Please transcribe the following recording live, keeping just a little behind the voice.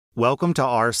Welcome to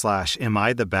r/Am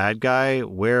I the Bad Guy,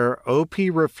 where OP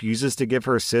refuses to give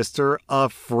her sister a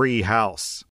free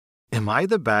house. Am I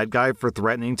the bad guy for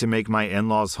threatening to make my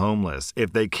in-laws homeless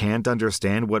if they can't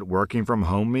understand what working from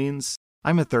home means?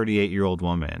 I'm a 38-year-old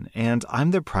woman, and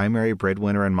I'm the primary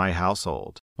breadwinner in my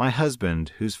household. My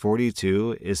husband, who's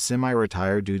 42, is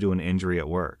semi-retired due to an injury at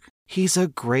work. He's a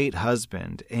great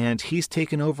husband, and he's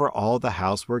taken over all the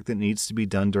housework that needs to be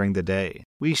done during the day.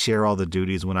 We share all the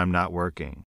duties when I'm not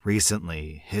working.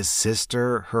 Recently, his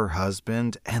sister, her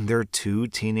husband, and their 2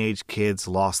 teenage kids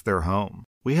lost their home.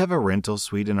 We have a rental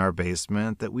suite in our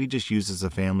basement that we just use as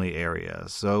a family area,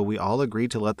 so we all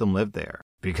agreed to let them live there.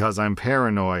 Because I'm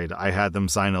paranoid, I had them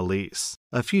sign a lease.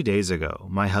 A few days ago,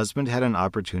 my husband had an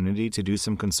opportunity to do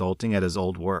some consulting at his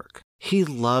old work. He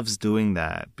loves doing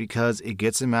that because it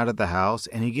gets him out of the house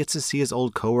and he gets to see his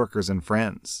old coworkers and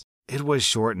friends. It was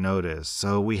short notice,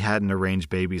 so we hadn't arranged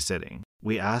babysitting.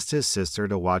 We asked his sister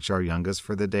to watch our youngest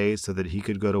for the day so that he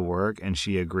could go to work, and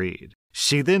she agreed.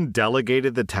 She then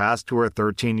delegated the task to her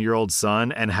 13-year-old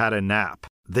son and had a nap.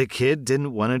 The kid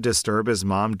didn't want to disturb his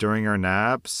mom during her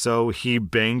nap, so he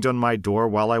banged on my door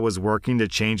while I was working to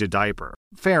change a diaper.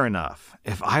 Fair enough.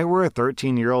 If I were a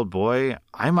 13-year-old boy,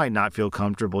 I might not feel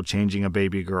comfortable changing a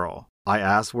baby girl. I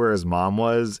asked where his mom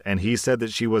was, and he said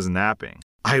that she was napping.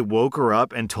 I woke her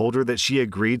up and told her that she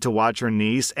agreed to watch her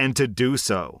niece and to do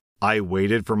so. I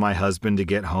waited for my husband to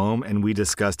get home and we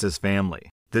discussed his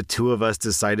family. The 2 of us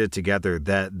decided together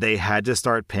that they had to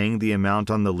start paying the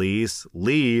amount on the lease,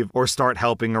 leave, or start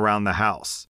helping around the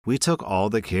house. We took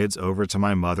all the kids over to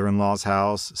my mother-in-law's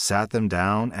house, sat them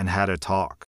down, and had a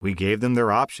talk. We gave them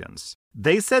their options.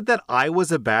 They said that I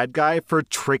was a bad guy for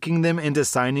tricking them into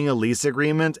signing a lease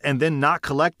agreement and then not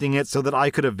collecting it so that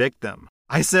I could evict them.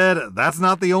 I said, that's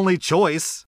not the only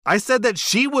choice. I said that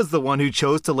she was the one who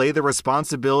chose to lay the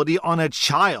responsibility on a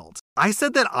child. I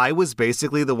said that I was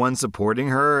basically the one supporting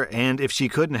her, and if she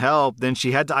couldn't help, then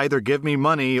she had to either give me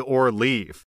money or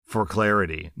leave. For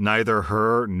clarity, neither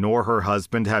her nor her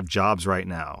husband have jobs right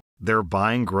now. They're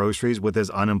buying groceries with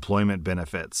his unemployment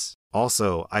benefits.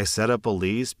 Also, I set up a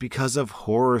lease because of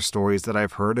horror stories that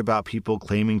I've heard about people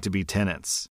claiming to be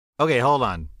tenants. Okay, hold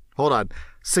on.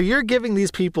 So you're giving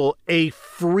these people a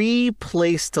free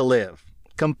place to live.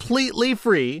 Completely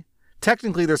free.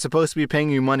 Technically, they're supposed to be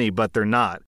paying you money, but they're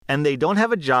not. And they don't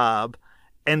have a job.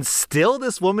 And still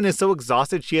this woman is so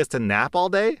exhausted she has to nap all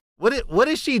day? What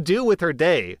does she do with her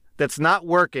day that's not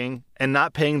working and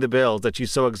not paying the bills that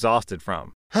she's so exhausted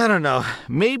from? I don't know.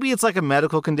 Maybe it's like a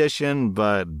medical condition,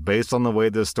 but based on the way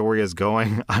this story is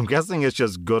going, I'm guessing it's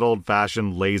just good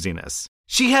old-fashioned laziness.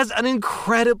 She has an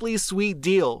incredibly sweet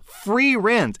deal, free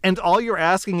rent, and all you're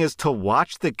asking is to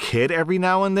watch the kid every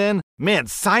now and then? Man,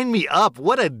 sign me up,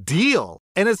 what a deal!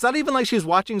 And it's not even like she's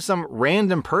watching some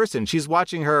random person, she's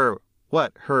watching her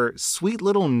sweet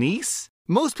little niece?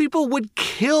 Most people would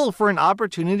kill for an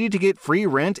opportunity to get free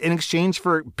rent in exchange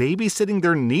for babysitting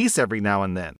their niece every now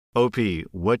and then. OP,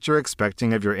 what you're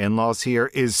expecting of your in-laws here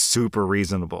is super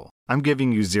reasonable. I'm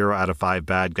giving you 0 out of 5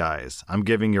 bad guys. I'm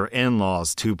giving your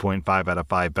in-laws 2.5 out of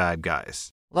 5 bad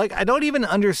guys. Like, I don't even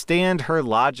understand her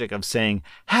logic of saying,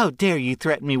 how dare you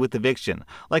threaten me with eviction?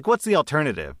 Like, what's the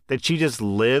alternative? That she just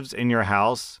lives in your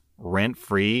house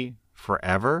rent-free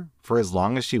forever? For as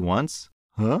long as she wants?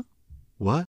 Huh?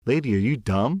 What? Lady, are you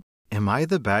dumb? Am I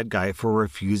the bad guy for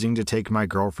refusing to take my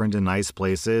girlfriend to nice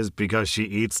places because she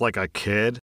eats like a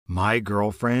kid? My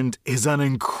girlfriend is an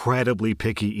incredibly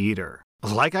picky eater.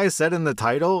 Like I said in the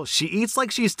title, she eats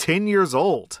like she's 10 years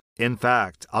old. In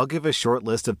fact, I'll give a short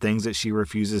list of things that she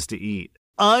refuses to eat.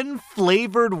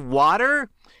 Unflavored water?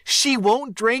 She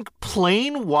won't drink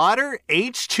plain water,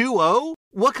 H2O?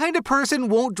 What kind of person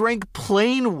won't drink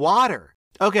plain water?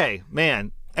 Okay,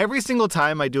 man. Every single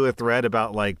time I do a thread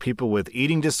about like people with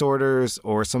eating disorders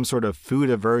or some sort of food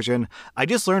aversion, I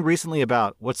just learned recently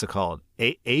about, what's it called?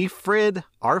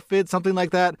 ARFID, something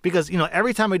like that. Because,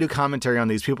 every time I do commentary on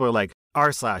these, people are like,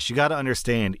 you gotta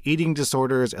understand, eating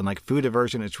disorders and like food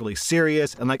aversion is really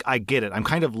serious. And like, I get it. I'm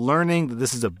kind of learning that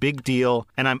this is a big deal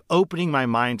and I'm opening my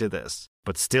mind to this.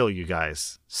 But still, you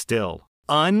guys,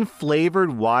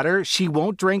 unflavored water? She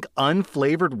won't drink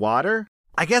unflavored water?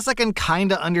 I guess I can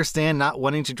kind of understand not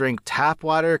wanting to drink tap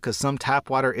water because some tap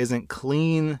water isn't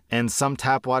clean and some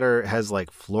tap water has like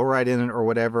fluoride in it or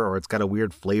whatever, or it's got a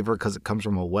weird flavor because it comes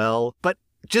from a well. But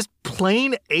just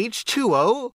plain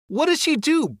H2O? What does she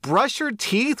do? Brush her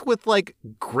teeth with like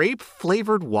grape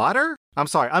flavored water? I'm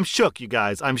sorry, I'm shook, you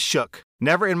guys. I'm shook.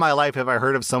 Never in my life have I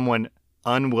heard of someone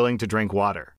unwilling to drink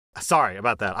water. Sorry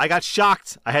about that. I got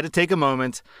shocked. I had to take a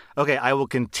moment. Okay, I will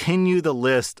continue the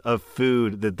list of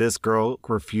food that this girl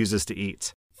refuses to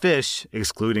eat. fish,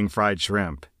 excluding fried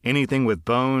shrimp, anything with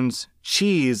bones,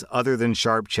 cheese other than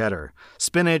sharp cheddar,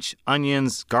 spinach,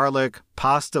 onions, garlic,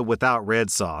 pasta without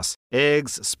red sauce,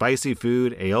 eggs, spicy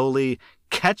food, aioli,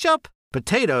 ketchup,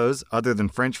 potatoes other than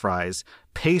French fries,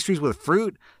 pastries with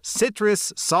fruit,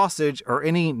 citrus, sausage, or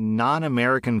any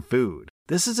non-American food.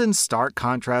 This is in stark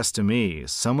contrast to me,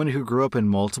 someone who grew up in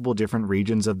multiple different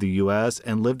regions of the US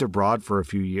and lived abroad for a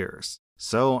few years.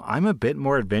 So I'm a bit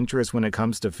more adventurous when it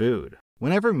comes to food.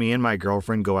 Whenever me and my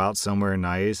girlfriend go out somewhere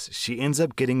nice, she ends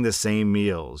up getting the same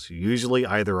meals, usually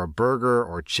either a burger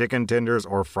or chicken tenders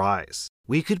or fries.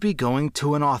 We could be going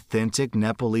to an authentic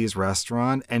Nepalese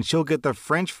restaurant and she'll get the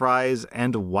French fries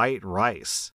and white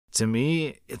rice. To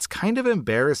me, it's kind of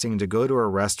embarrassing to go to a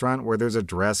restaurant where there's a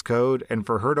dress code and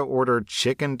for her to order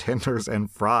chicken tenders and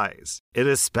fries. It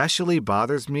especially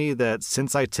bothers me that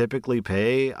since I typically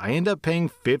pay, I end up paying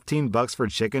 $15 for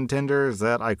chicken tenders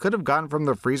that I could have gotten from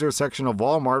the freezer section of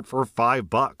Walmart for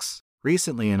 $5.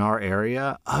 Recently in our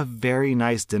area, a very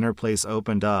nice dinner place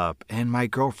opened up and my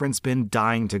girlfriend's been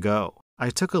dying to go. I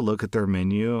took a look at their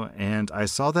menu and I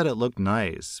saw that it looked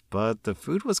nice, but the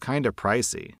food was kind of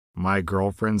pricey. My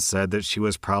girlfriend said that she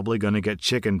was probably going to get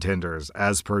chicken tenders,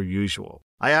 as per usual.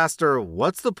 I asked her,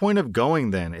 what's the point of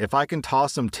going then if I can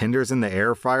toss some tenders in the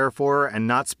air fryer for her and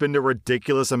not spend a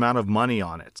ridiculous amount of money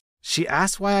on it? She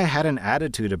asked why I had an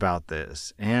attitude about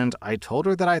this, and I told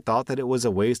her that I thought that it was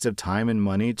a waste of time and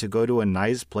money to go to a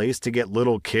nice place to get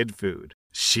little kid food.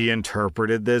 She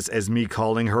interpreted this as me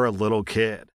calling her a little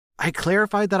kid. I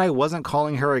clarified that I wasn't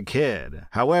calling her a kid.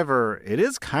 However, it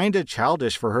is kinda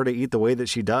childish for her to eat the way that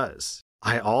she does.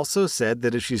 I also said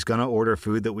that if she's gonna order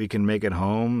food that we can make at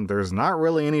home, there's not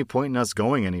really any point in us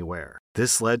going anywhere.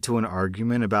 This led to an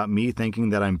argument about me thinking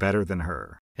that I'm better than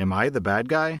her. Am I the bad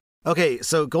guy? Okay,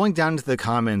 so going down to the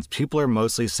comments, people are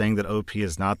mostly saying that OP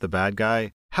is not the bad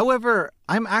guy. However,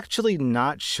 I'm actually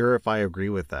not sure if I agree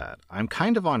with that. I'm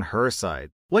kind of on her side.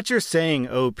 What you're saying,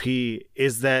 OP,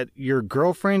 is that your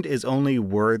girlfriend is only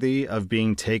worthy of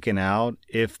being taken out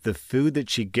if the food that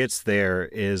she gets there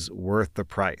is worth the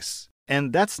price.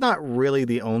 And that's not really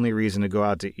the only reason to go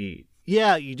out to eat.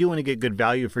 Yeah, you do want to get good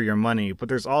value for your money, but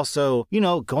there's also,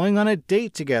 going on a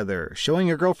date together, showing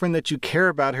your girlfriend that you care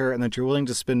about her and that you're willing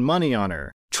to spend money on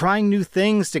her. Trying new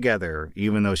things together,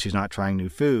 even though she's not trying new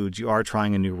foods, you are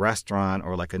trying a new restaurant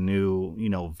or like a new,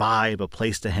 vibe, a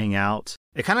place to hang out.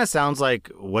 It kind of sounds like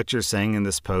what you're saying in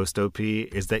this post, OP,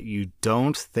 is that you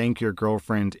don't think your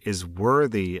girlfriend is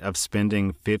worthy of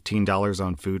spending $15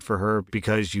 on food for her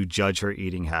because you judge her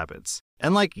eating habits.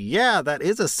 And yeah, that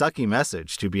is a sucky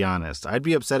message, to be honest. I'd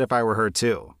be upset if I were her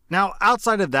too. Now,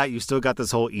 outside of that, you still got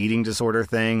this whole eating disorder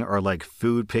thing or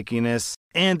food pickiness.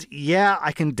 And yeah,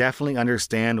 I can definitely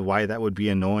understand why that would be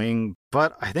annoying,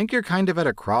 but I think you're kind of at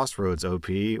a crossroads, OP,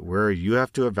 where you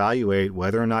have to evaluate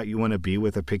whether or not you want to be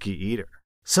with a picky eater.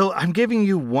 So I'm giving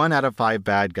you 1 out of 5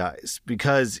 bad guys,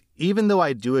 because even though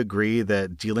I do agree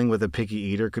that dealing with a picky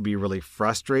eater could be really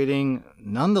frustrating,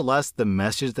 nonetheless, the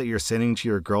message that you're sending to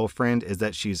your girlfriend is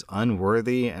that she's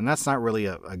unworthy, and that's not really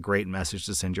a great message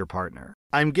to send your partner.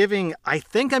 I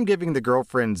think I'm giving the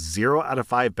girlfriend 0 out of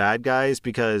 5 bad guys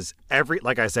because every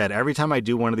time I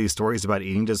do one of these stories about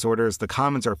eating disorders, the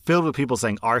comments are filled with people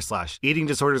saying r/eating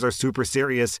disorders are super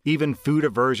serious, even food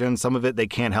aversion, some of it they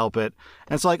can't help it.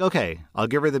 And it's okay, I'll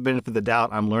give her the benefit of the doubt.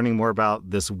 I'm learning more about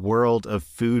this world of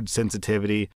food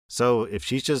sensitivity. So if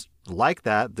she's just like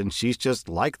that, then she's just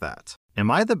like that. Am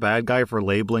I the bad guy for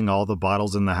labeling all the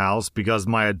bottles in the house because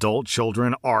my adult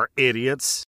children are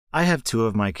idiots? I have 2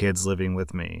 of my kids living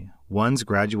with me. One's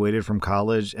graduated from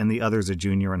college and the other's a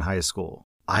junior in high school.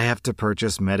 I have to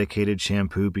purchase medicated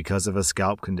shampoo because of a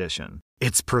scalp condition.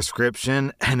 It's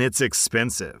prescription and it's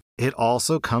expensive. It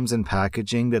also comes in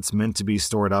packaging that's meant to be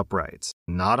stored upright,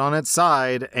 not on its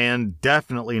side and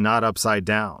definitely not upside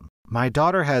down. My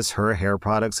daughter has her hair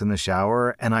products in the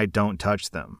shower and I don't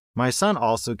touch them. My son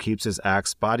also keeps his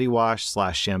Axe body wash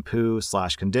 / shampoo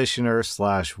 / conditioner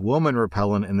 / woman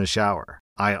repellent in the shower.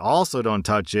 I also don't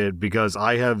touch it because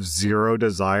I have 0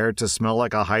 desire to smell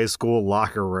like a high school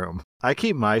locker room. I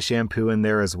keep my shampoo in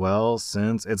there as well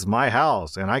since it's my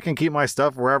house and I can keep my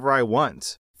stuff wherever I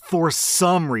want. For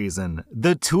some reason,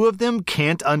 the 2 of them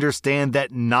can't understand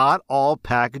that not all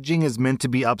packaging is meant to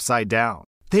be upside down.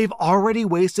 They've already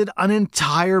wasted an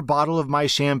entire bottle of my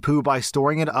shampoo by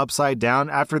storing it upside down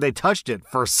after they touched it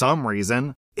for some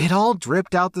reason. It all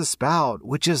dripped out the spout,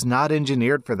 which is not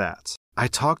engineered for that. I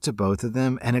talked to both of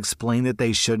them and explained that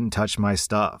they shouldn't touch my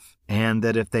stuff, and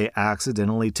that if they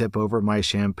accidentally tip over my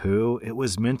shampoo, it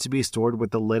was meant to be stored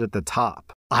with the lid at the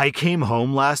top. I came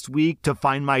home last week to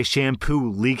find my shampoo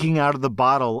leaking out of the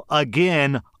bottle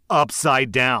again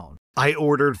upside down. I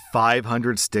ordered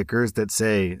 500 stickers that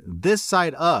say, "This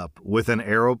side up," with an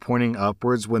arrow pointing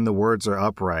upwards when the words are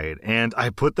upright, and I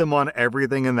put them on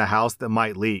everything in the house that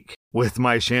might leak, with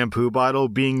my shampoo bottle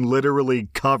being literally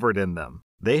covered in them.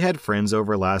 They had friends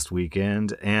over last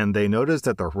weekend, and they noticed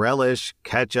that the relish,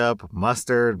 ketchup,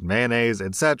 mustard, mayonnaise,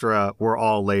 etc. were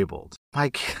all labeled.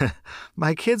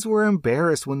 My kids were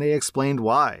embarrassed when they explained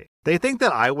why. They think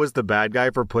that I was the bad guy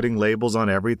for putting labels on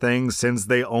everything since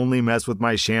they only mess with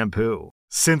my shampoo.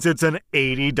 Since it's an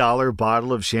 $80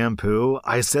 bottle of shampoo,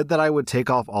 I said that I would take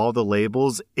off all the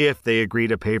labels if they agree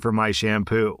to pay for my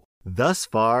shampoo. Thus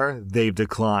far, they've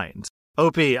declined.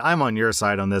 OP, I'm on your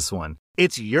side on this one.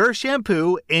 It's your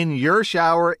shampoo in your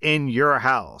shower in your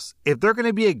house. If they're going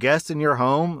to be a guest in your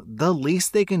home, the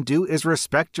least they can do is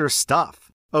respect your stuff.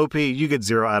 OP, you get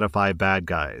 0 out of 5 bad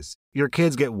guys. Your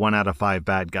kids get 1 out of 5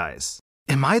 bad guys.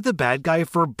 Am I the bad guy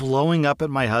for blowing up at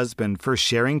my husband for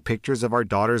sharing pictures of our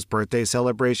daughter's birthday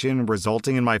celebration,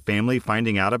 resulting in my family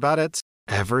finding out about it?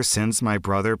 Ever since my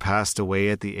brother passed away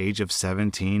at the age of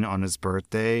 17 on his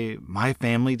birthday, my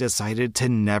family decided to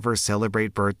never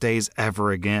celebrate birthdays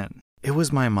ever again. It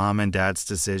was my mom and dad's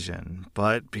decision,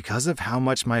 but because of how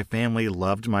much my family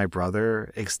loved my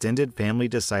brother, extended family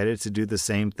decided to do the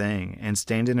same thing and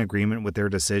stand in agreement with their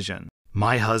decision.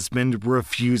 My husband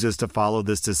refuses to follow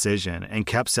this decision and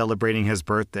kept celebrating his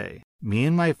birthday. Me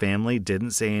and my family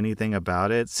didn't say anything about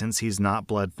it since he's not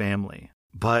blood family.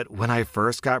 But when I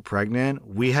first got pregnant,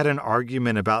 we had an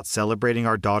argument about celebrating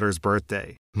our daughter's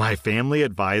birthday. My family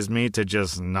advised me to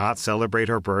just not celebrate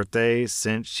her birthday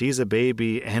since she's a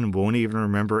baby and won't even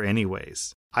remember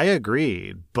anyways. I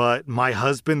agreed, but my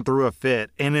husband threw a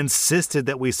fit and insisted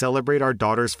that we celebrate our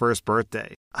daughter's first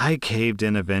birthday. I caved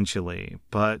in eventually,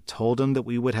 but told him that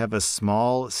we would have a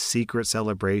small, secret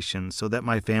celebration so that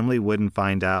my family wouldn't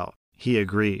find out. He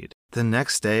agreed. The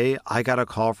next day, I got a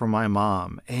call from my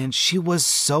mom, and she was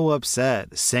so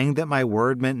upset, saying that my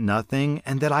word meant nothing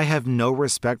and that I have no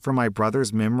respect for my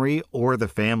brother's memory or the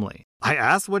family. I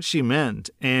asked what she meant,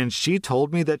 and she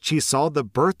told me that she saw the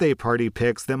birthday party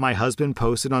pics that my husband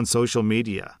posted on social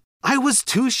media. I was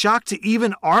too shocked to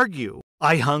even argue.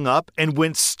 I hung up and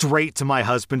went straight to my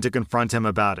husband to confront him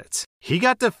about it. He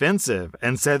got defensive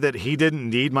and said that he didn't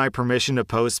need my permission to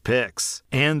post pics,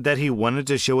 and that he wanted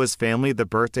to show his family the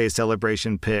birthday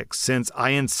celebration pics since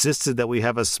I insisted that we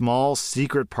have a small,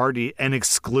 secret party and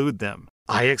exclude them.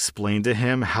 I explained to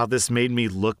him how this made me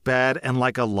look bad and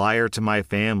like a liar to my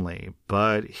family,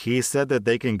 but he said that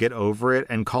they can get over it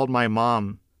and called my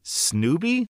mom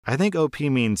Snooby? I think OP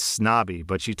means snobby,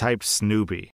 but she typed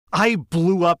Snooby. I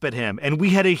blew up at him, and we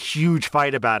had a huge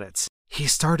fight about it. He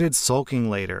started sulking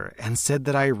later and said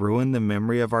that I ruined the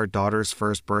memory of our daughter's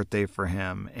first birthday for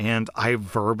him, and I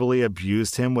verbally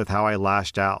abused him with how I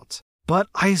lashed out. But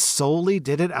I solely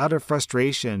did it out of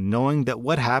frustration, knowing that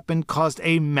what happened caused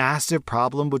a massive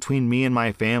problem between me and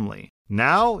my family.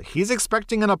 Now, he's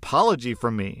expecting an apology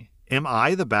from me. Am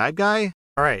I the bad guy?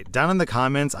 Alright, down in the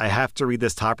comments, I have to read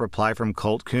this top reply from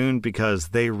Colt Coon because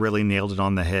they really nailed it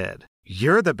on the head.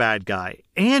 You're the bad guy,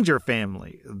 and your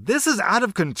family. This is out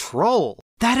of control.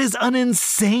 That is an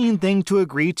insane thing to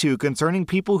agree to concerning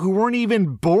people who weren't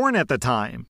even born at the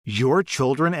time. Your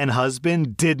children and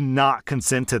husband did not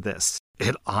consent to this.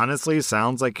 It honestly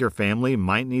sounds like your family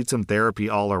might need some therapy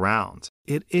all around.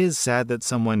 It is sad that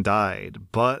someone died,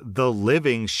 but the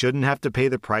living shouldn't have to pay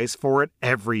the price for it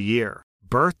every year.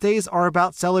 Birthdays are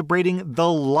about celebrating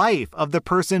the life of the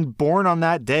person born on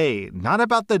that day, not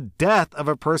about the death of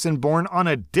a person born on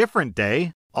a different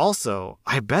day. Also,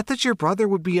 I bet that your brother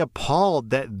would be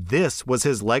appalled that this was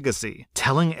his legacy,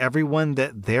 telling everyone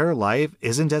that their life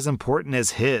isn't as important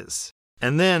as his.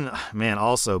 And then,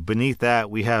 also, beneath that,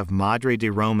 we have Madre de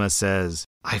Roma says,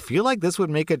 I feel like this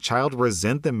would make a child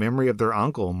resent the memory of their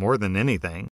uncle more than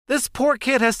anything. This poor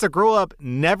kid has to grow up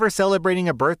never celebrating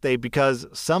a birthday because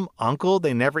some uncle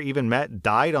they never even met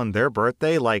died on their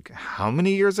birthday like how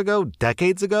many years ago?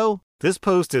 Decades ago? This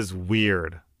post is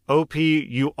weird. OP,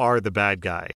 you are the bad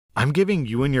guy. I'm giving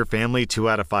you and your family 2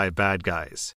 out of 5 bad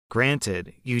guys.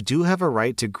 Granted, you do have a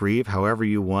right to grieve however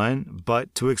you want,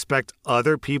 but to expect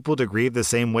other people to grieve the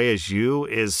same way as you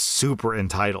is super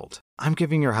entitled. I'm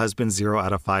giving your husband 0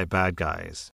 out of 5 bad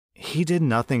guys. He did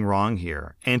nothing wrong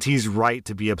here, and he's right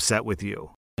to be upset with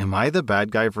you. Am I the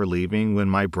bad guy for leaving when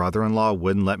my brother-in-law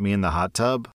wouldn't let me in the hot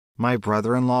tub? My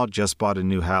brother-in-law just bought a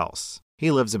new house. He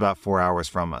lives about 4 hours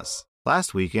from us.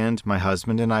 Last weekend, my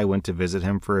husband and I went to visit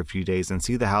him for a few days and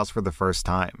see the house for the first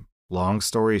time. Long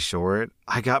story short,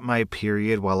 I got my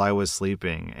period while I was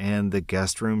sleeping, and the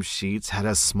guest room sheets had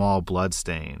a small blood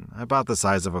stain, about the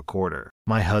size of a quarter.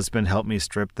 My husband helped me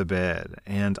strip the bed,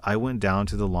 and I went down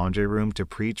to the laundry room to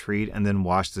pre-treat and then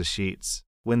wash the sheets.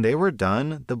 When they were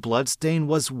done, the blood stain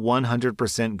was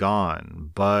 100%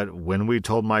 gone, but when we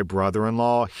told my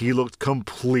brother-in-law, he looked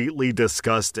completely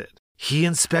disgusted. He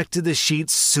inspected the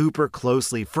sheets super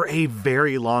closely for a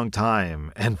very long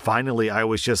time, and finally I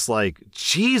was just like,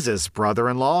 Jesus,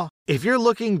 brother-in-law, if you're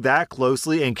looking that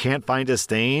closely and can't find a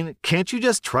stain, can't you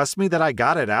just trust me that I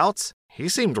got it out? He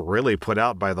seemed really put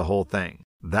out by the whole thing.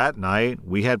 That night,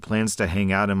 we had plans to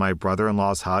hang out in my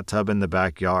brother-in-law's hot tub in the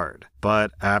backyard,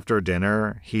 but after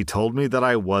dinner, he told me that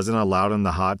I wasn't allowed in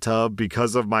the hot tub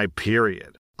because of my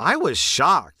period. I was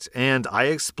shocked, and I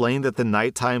explained that the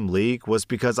nighttime leak was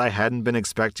because I hadn't been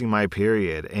expecting my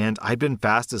period and I'd been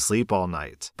fast asleep all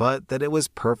night, but that it was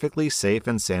perfectly safe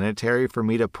and sanitary for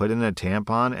me to put in a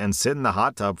tampon and sit in the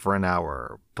hot tub for an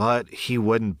hour, but he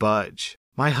wouldn't budge.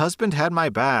 My husband had my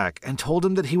back and told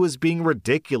him that he was being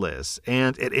ridiculous,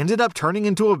 and it ended up turning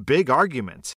into a big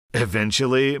argument.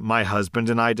 Eventually, my husband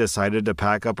and I decided to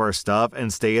pack up our stuff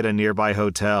and stay at a nearby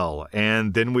hotel,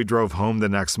 and then we drove home the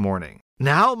next morning.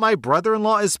 Now, my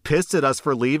brother-in-law is pissed at us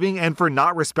for leaving and for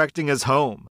not respecting his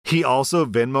home. He also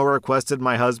Venmo requested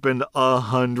my husband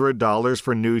 $100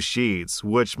 for new sheets,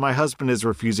 which my husband is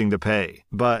refusing to pay.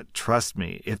 But trust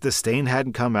me, if the stain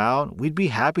hadn't come out, we'd be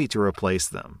happy to replace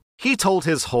them. He told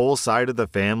his whole side of the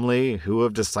family, who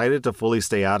have decided to fully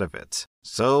stay out of it.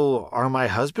 So, are my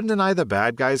husband and I the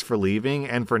bad guys for leaving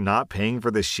and for not paying for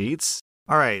the sheets?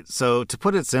 Alright, so to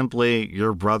put it simply,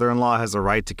 your brother-in-law has a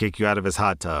right to kick you out of his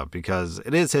hot tub because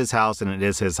it is his house and it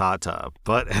is his hot tub.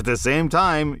 But at the same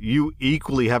time, you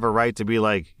equally have a right to be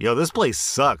like, yo, this place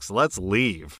sucks, let's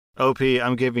leave. OP,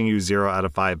 I'm giving you 0 out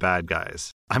of 5 bad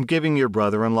guys. I'm giving your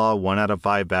brother-in-law 1 out of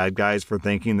 5 bad guys for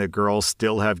thinking that girls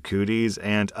still have cooties,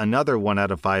 and another 1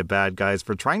 out of 5 bad guys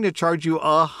for trying to charge you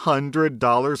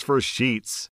 $100 for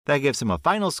sheets. That gives him a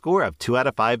final score of 2 out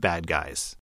of 5 bad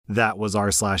guys. That was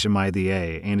r/Am I the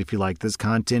A, and if you like this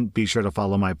content, be sure to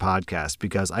follow my podcast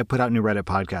because I put out new Reddit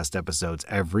podcast episodes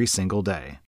every single day.